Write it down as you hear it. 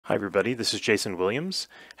Hi everybody, this is Jason Williams.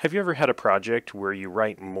 Have you ever had a project where you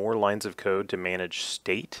write more lines of code to manage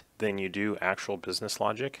state than you do actual business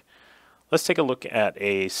logic? Let's take a look at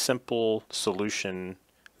a simple solution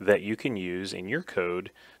that you can use in your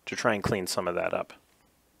code to try and clean some of that up.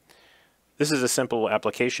 This is a simple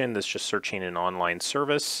application that's just searching an online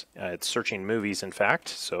service. It's searching movies, in fact.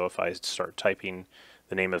 So if I start typing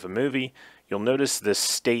the name of a movie, you'll notice this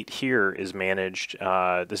state here is managed.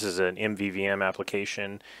 This is an MVVM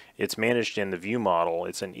application. It's managed in the view model.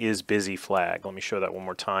 It's an isBusy flag. Let me show that one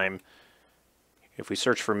more time. If we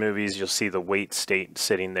search for movies, you'll see the wait state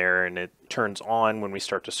sitting there, and it turns on when we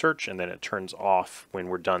start to search, and then it turns off when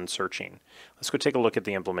we're done searching. Let's go take a look at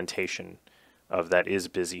the implementation of that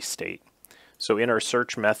isBusy state. So in our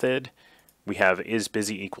search method, we have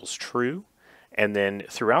isBusy equals true, and then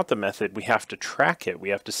throughout the method, we have to track it. We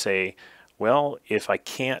have to say, well, if I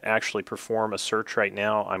can't actually perform a search right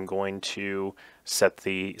now, I'm going to set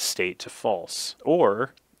the state to false.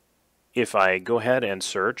 Or if I go ahead and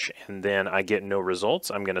search and then I get no results,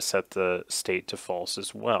 I'm going to set the state to false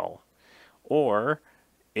as well. Or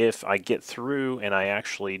if I get through and I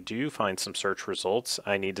actually do find some search results,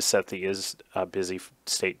 I need to set the isBusy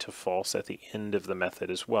state to false at the end of the method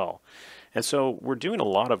as well. And so we're doing a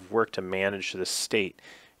lot of work to manage this state.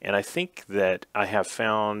 And I think that I have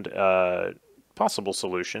found a possible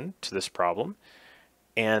solution to this problem.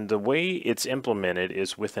 And the way it's implemented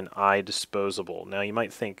is with an iDisposable. Now you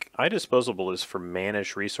might think iDisposable is for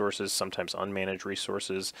managed resources, sometimes unmanaged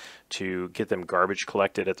resources, to get them garbage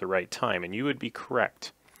collected at the right time. And you would be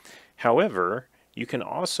correct. However, you can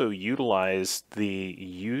also utilize the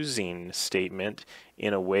using statement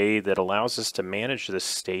in a way that allows us to manage this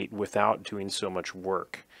state without doing so much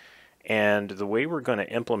work. And the way we're going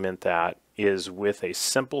to implement that is with a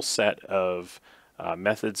simple set of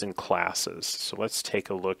methods and classes. So let's take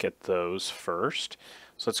a look at those first.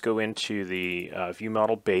 So let's go into the view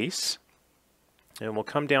model base, and we'll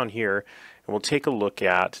come down here and we'll take a look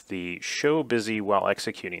at the show busy while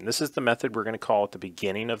executing. This is the method we're going to call at the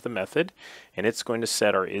beginning of the method, and it's going to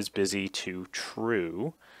set our isBusy to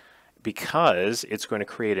true because it's going to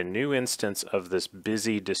create a new instance of this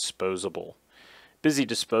busy disposable. Busy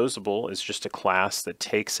disposable is just a class that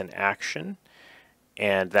takes an action,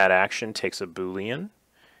 and that action takes a Boolean,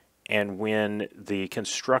 and when the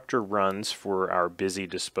constructor runs for our busy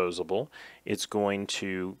disposable, it's going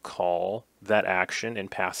to call that action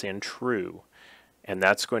and pass in true, and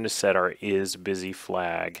that's going to set our isBusy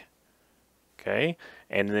flag. Okay,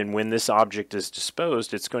 and then when this object is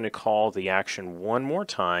disposed, it's going to call the action one more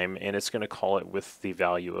time, and it's going to call it with the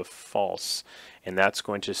value of false, and that's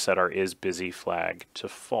going to set our isBusy flag to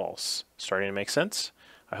false. Starting to make sense?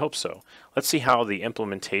 I hope so. Let's see how the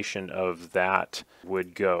implementation of that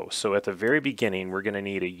would go. So at the very beginning, we're going to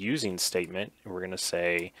need a using statement. We're going to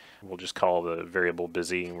say, we'll just call the variable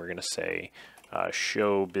busy, and we're going to say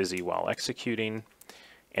show busy while executing.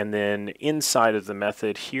 And then inside of the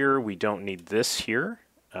method here, we don't need this here,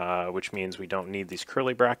 which means we don't need these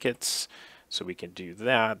curly brackets. So we can do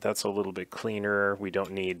that. That's a little bit cleaner. We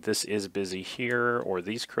don't need this isBusy here or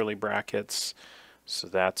these curly brackets. So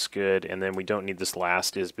that's good. And then we don't need this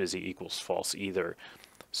last isBusy equals false either.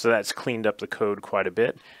 So that's cleaned up the code quite a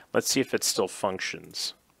bit. Let's see if it still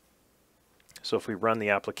functions. So if we run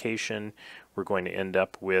the application, we're going to end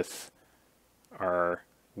up with our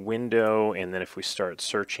window, and then if we start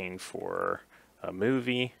searching for a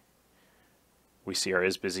movie, we see our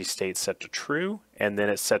isBusy state set to true, and then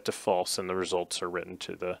it's set to false, and the results are written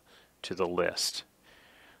to the list.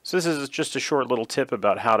 So this is just a short little tip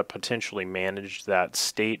about how to potentially manage that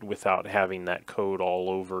state without having that code all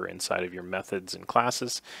over inside of your methods and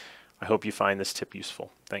classes. I hope you find this tip useful.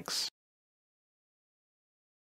 Thanks.